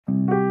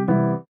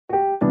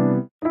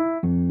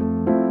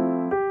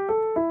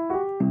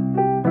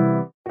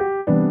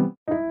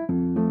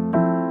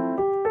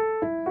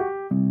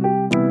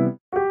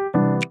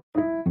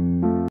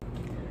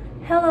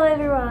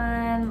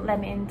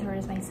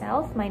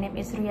name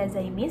is Ria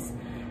Zaimis,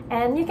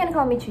 and you can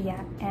call me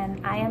Chia,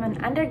 and I am an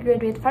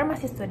undergraduate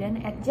pharmacy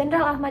student at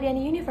Jenderal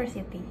Ahmadiyani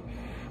University.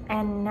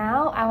 And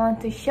now I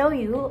want to show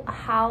you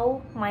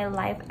how my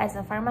life as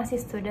a pharmacy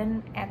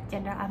student at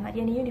Jenderal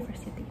Ahmadiyani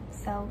University.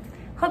 So,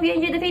 hope you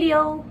enjoy the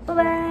video.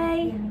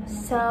 Bye-bye!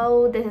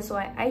 So, this is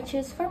why I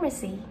choose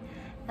pharmacy.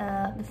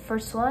 The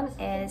first one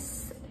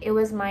is, it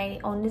was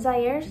my own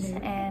desires,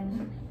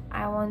 and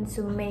I want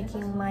to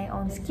making my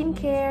own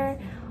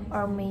skincare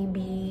or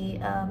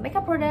maybe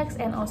makeup products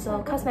and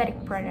also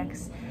cosmetic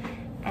products.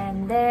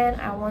 And then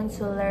I want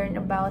to learn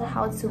about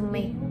how to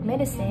make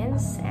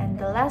medicines, and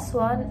the last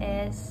one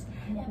is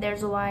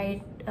there's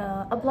wide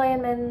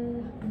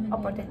employment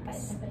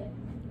opportunities.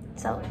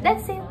 So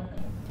that's it.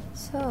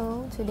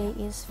 So today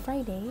is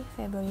Friday,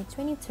 February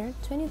 23rd,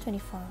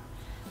 2024.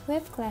 We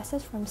have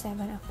classes from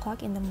 7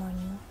 o'clock in the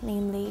morning,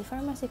 namely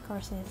pharmacy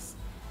courses.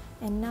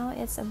 And now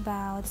it's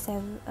about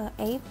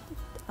 8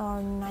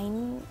 or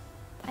 9,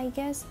 I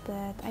guess,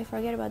 but I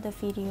forget about the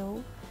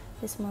video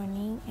this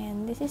morning.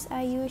 And this is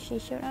Ayu. She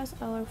showed us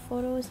our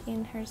photos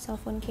in her cell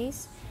phone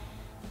case.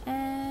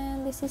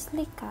 And this is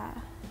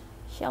Lika.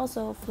 She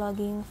also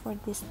vlogging for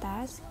this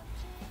task.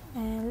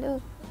 And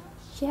look,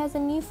 she has a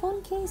new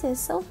phone case.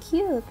 It's so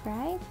cute,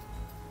 right?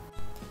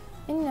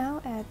 And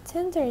now at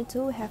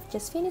 10:32, we have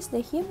just finished the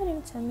human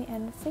anatomy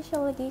and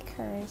physiology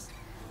course.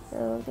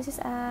 So this is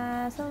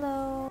us.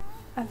 Hello.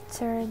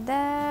 After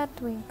that,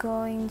 we're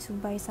going to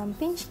buy some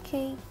pinch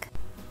cake.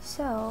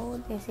 So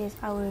this is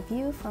our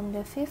view from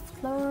the 5th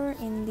floor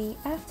in the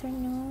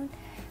afternoon.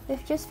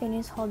 We've just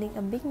finished holding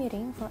a big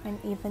meeting for an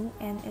event,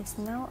 and it's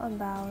now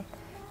about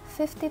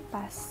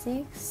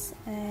 6:50,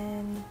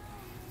 and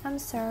I'm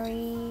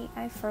sorry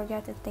I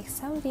forgot to take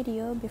some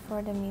video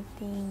before the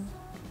meeting.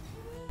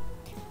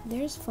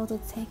 There's photo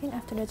taken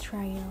after the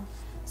trial.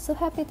 So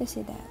happy to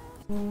see that.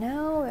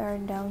 Now we are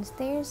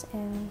downstairs,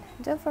 and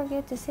don't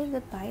forget to say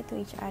goodbye to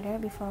each other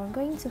before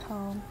going to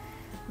home.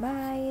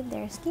 Bye,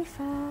 there's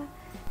Kifa.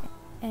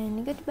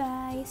 And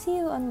goodbye, see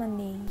you on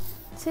Monday.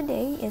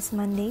 Today is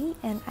Monday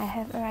and I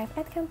have arrived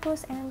at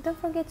campus, and don't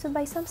forget to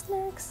buy some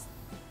snacks.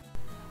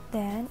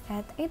 Then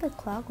at 8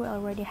 o'clock we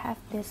already have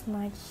this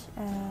much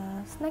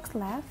snacks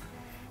left,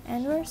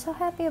 and we're so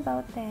happy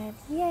about that.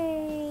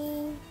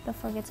 Yay! Don't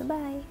forget to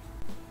buy.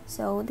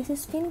 So this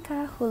is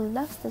Finka, who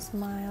loves to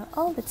smile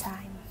all the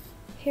time.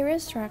 Here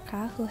is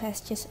Raka, who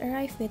has just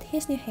arrived with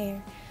his new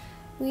hair.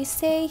 We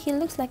say he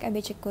looks like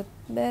Abechekut,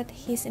 but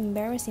he's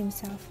embarrassed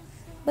himself.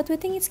 But we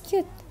think it's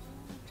cute.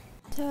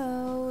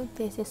 So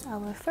this is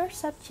our first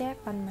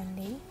subject on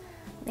Monday,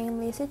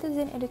 namely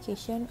citizen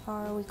education,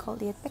 or we call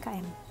it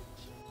PKM.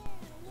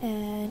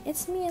 And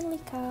it's me and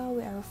Lika.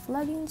 We are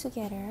vlogging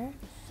together,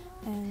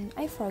 and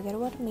I forget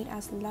what made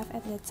us laugh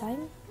at that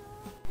time.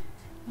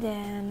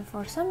 Then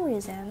for some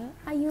reason,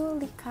 Ayu,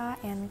 Lika,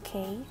 and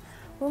Kay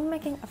were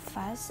making a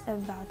fuss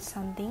about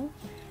something,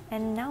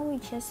 and now we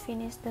just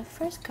finished the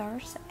first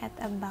course at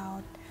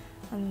about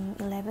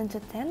 11 to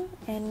 10,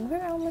 and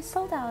we're almost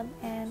sold out,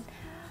 and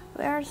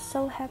we are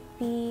so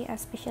happy,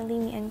 especially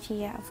me and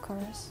Chia, of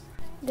course.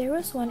 There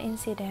was one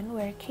incident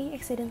where Kay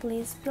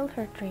accidentally spilled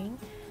her drink,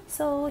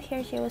 so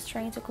here she was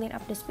trying to clean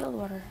up the spilled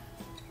water.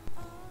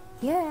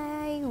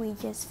 Yay! We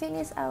just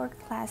finished our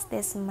class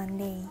this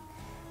Monday.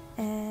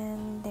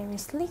 And there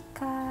is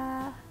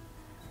Lika.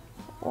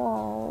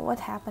 Oh, what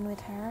happened with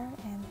her?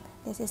 And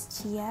this is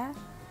Chia.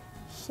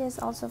 She's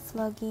also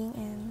vlogging,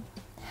 and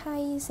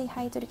hi, say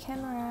hi to the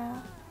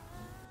camera.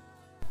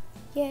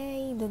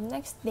 Yay, the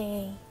next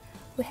day.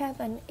 We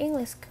have an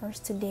English course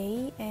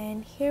today,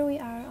 and here we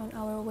are on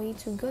our way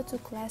to go to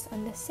class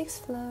on the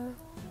 6th floor.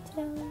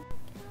 Ta-da!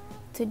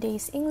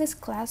 Today's English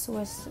class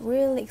was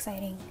really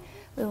exciting.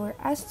 We were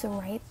asked to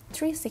write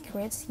 3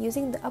 secrets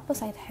using the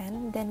opposite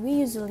hand than we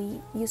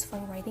usually use for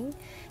writing,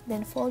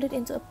 then fold it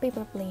into a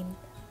paper plane.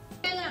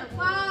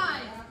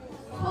 5,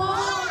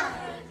 4,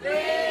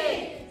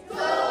 3, 2,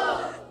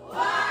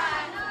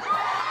 1.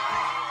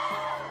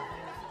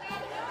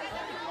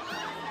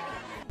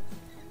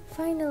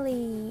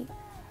 Finally,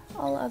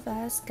 all of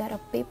us got a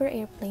paper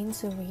airplane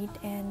to read,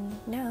 and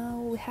now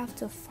we have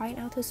to find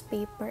out whose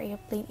paper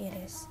airplane it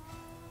is.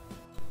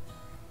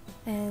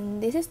 And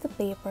this is the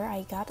paper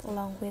I got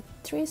along with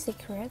 3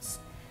 secrets,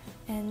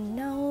 and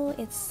now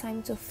it's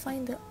time to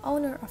find the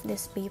owner of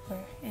this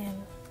paper.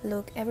 And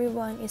look,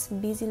 everyone is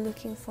busy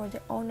looking for the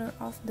owner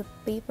of the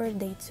paper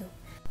they took.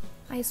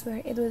 I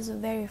swear it was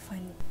very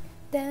fun.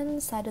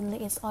 Then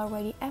suddenly it's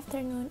already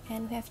afternoon,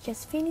 and we have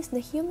just finished the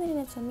human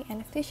anatomy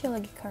and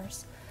physiology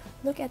course.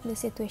 Look at the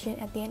situation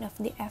at the end of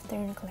the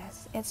afternoon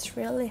class. It's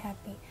really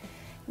happy,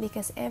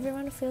 because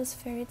everyone feels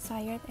very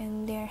tired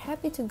and they're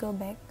happy to go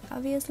back,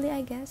 obviously,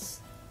 I guess.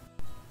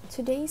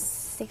 Today's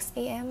 6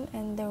 a.m.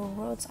 and the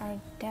roads are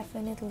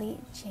definitely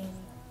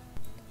jammed.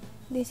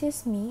 This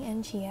is me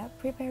and Chia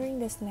preparing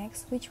the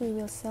snacks which we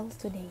will sell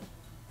today.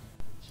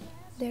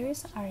 There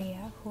is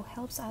Arya, who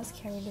helps us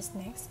carry the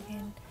snacks,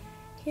 and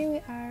here we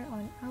are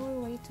on our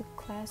way to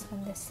class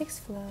on the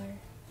 6th floor.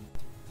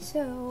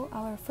 So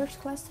our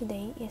first class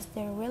today is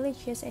the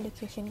religious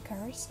education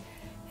course,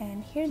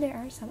 And here there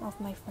are some of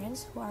my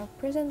friends who are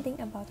presenting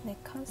about the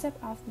concept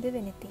of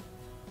divinity.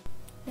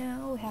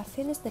 Now we have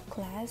finished the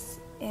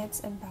class. It's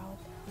about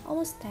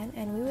almost 10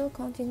 and we will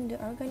continue the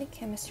organic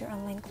chemistry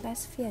online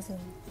class via Zoom.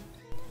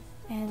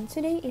 And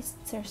today is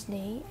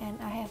Thursday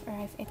and I have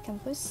arrived at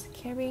campus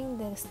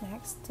carrying the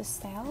snacks to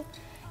sell,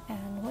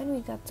 and when we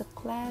got to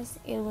class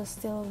it was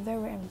still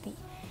very empty.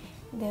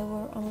 There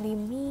were only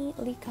me,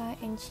 Lika,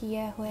 and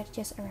Chia who had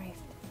just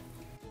arrived.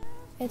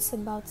 It's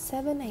about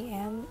 7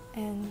 a.m.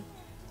 and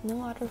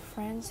no other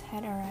friends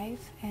had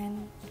arrived,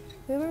 and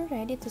we were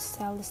ready to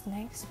sell the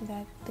snacks,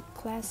 but the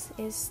class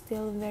is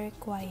still very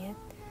quiet.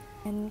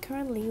 And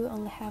currently we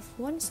only have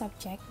one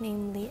subject,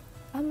 namely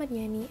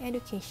Ahmadiyani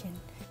education.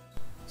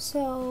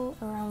 So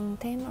around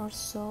 10 or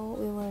so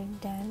we were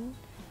done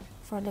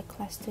for the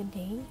class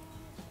today,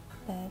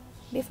 but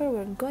before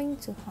we're going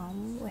to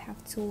home we have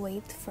to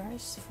wait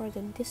first for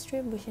the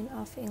distribution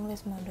of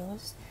English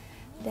modules.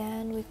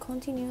 Then we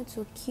continue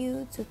to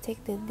queue to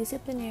take the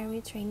disciplinary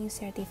training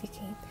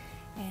certificate,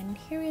 and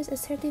here is a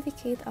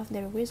certificate of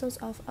the results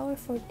of our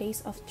 4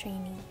 days of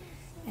training.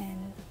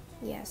 And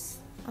yes,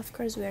 of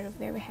course we are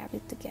very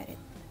happy to get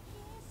it.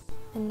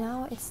 And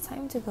now it's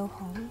time to go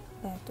home,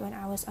 but when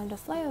I was on the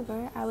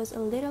flyover I was a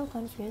little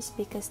confused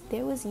because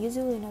there was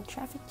usually no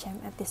traffic jam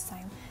at this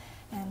time,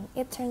 and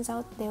it turns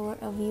out there were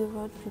a few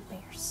road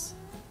repairs.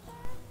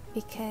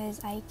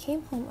 Because I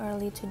came home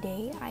early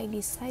today, I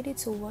decided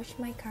to wash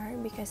my car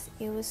because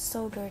it was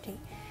so dirty,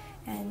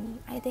 and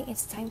I think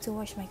it's time to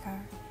wash my car.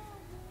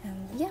 And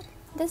yep,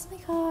 that's my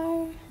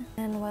car.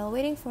 And while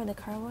waiting for the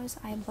car wash,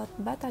 I bought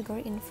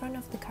batagor in front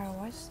of the car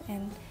wash,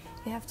 and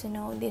you have to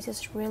know this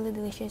is really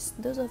delicious.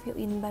 Those of you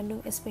in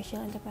Bandung,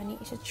 especially in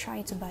Antapani, should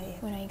try to buy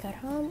it. When I got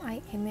home,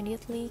 I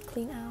immediately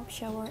cleaned up,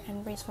 showered,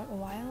 and rest for a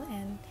while,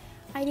 and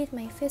I did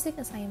my physics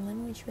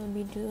assignment, which will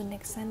be due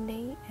next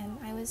Sunday, and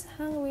I was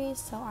hungry,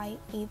 so I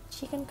ate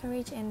chicken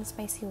curry and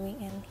spicy wing,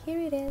 and here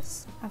it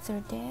is.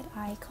 After that,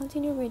 I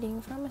continue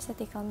reading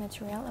pharmaceutical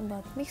material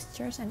about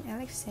mixtures and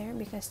elixir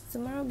because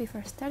tomorrow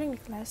before starting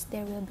the class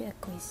there will be a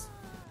quiz.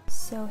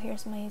 So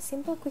here's my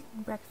simple quick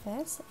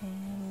breakfast,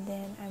 and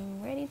then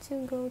I'm ready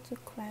to go to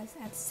class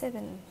at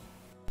 7.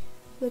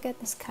 Look at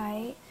the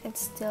sky,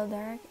 it's still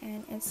dark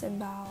and it's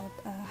about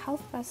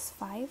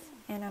 5:30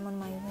 and I'm on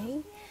my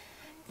way.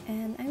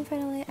 And I'm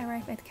finally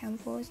arrived at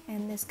campus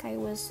and the sky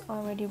was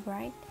already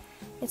bright.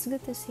 It's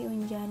good to see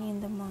Unjani in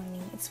the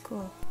morning, it's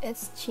cool.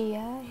 It's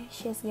Chia,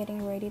 she's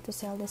getting ready to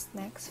sell the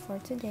snacks for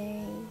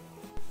today.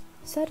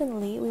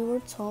 Suddenly, we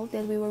were told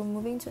that we were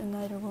moving to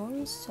another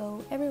room,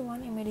 so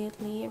everyone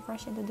immediately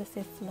rushed into the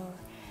 5th floor.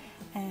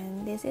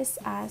 And this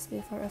is us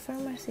before a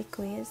pharmacy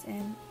quiz,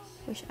 and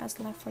wish us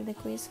luck for the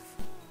quiz.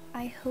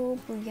 I hope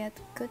we get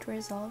good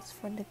results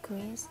for the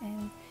quiz.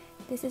 And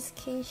this is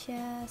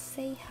Keisha,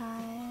 say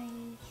hi.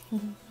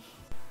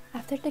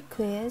 After the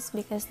quiz,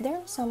 because there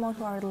are someone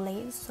who are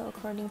late, so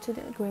according to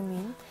the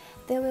agreement,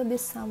 there will be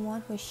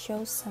someone who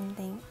shows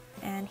something.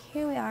 And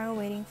here we are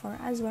waiting for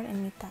Azwar and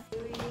Mita.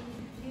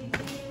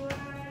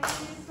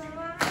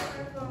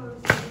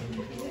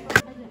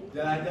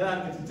 Jalan-jalan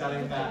ke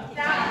Cicalengka.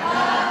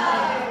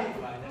 Cakep.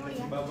 Banyak ke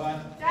Cibabat.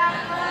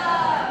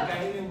 Cakep. Jika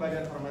ini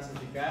belajar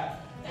farmaseutika.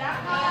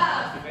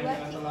 Cakep. Jika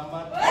jangan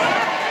terlambat.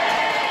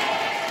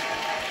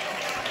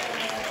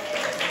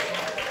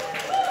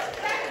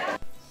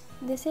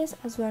 This is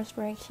Azwar's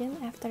reaction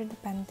after the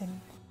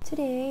pantun.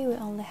 Today we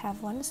only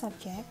have one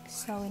subject,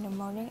 so in the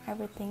morning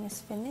everything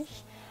is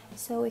finished,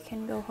 so we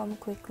can go home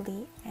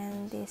quickly.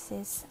 And this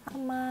is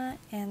Ama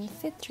and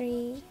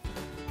Fitri.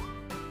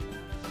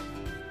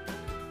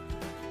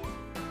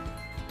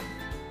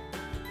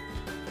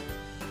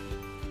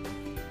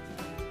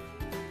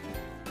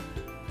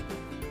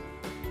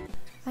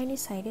 I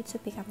decided to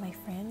pick up my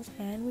friends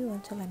and we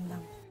went to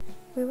Lembang.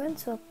 We went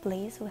to a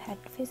place we had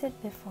visited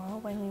before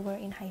when we were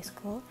in high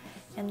school,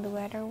 and the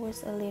weather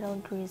was a little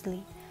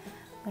drizzly.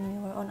 When we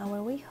were on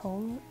our way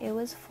home, it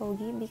was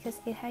foggy because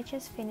it had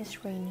just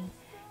finished raining,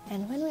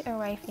 and when we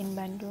arrived in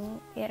Bandung,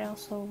 it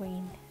also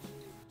rained.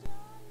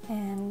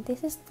 And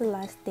this is the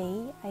last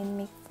day I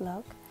make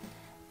vlog,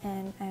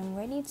 and I'm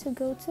ready to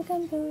go to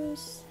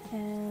campus.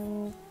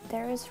 And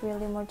there is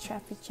really more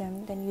traffic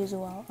jam than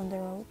usual on the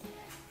road,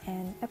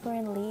 and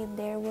apparently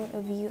there were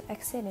a few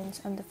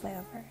accidents on the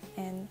flyover,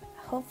 and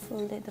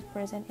hopefully the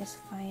person is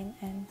fine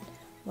and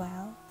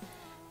well.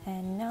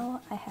 And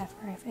now I have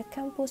arrived at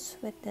campus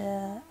with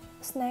the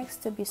snacks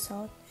to be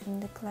sold,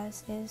 and the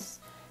class is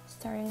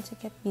starting to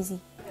get busy.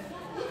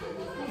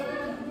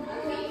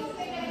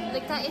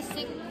 Lika is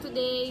sick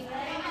today.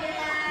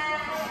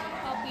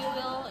 Hope you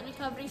will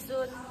recover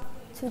soon.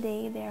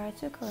 Today there are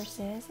 2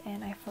 courses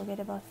and I forget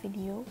about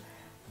video.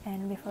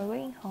 And before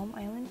going home,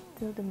 I went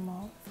to the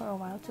mall for a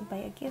while to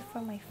buy a gift for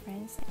my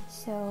friends.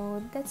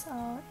 So that's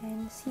all,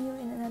 and see you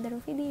in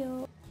another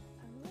video.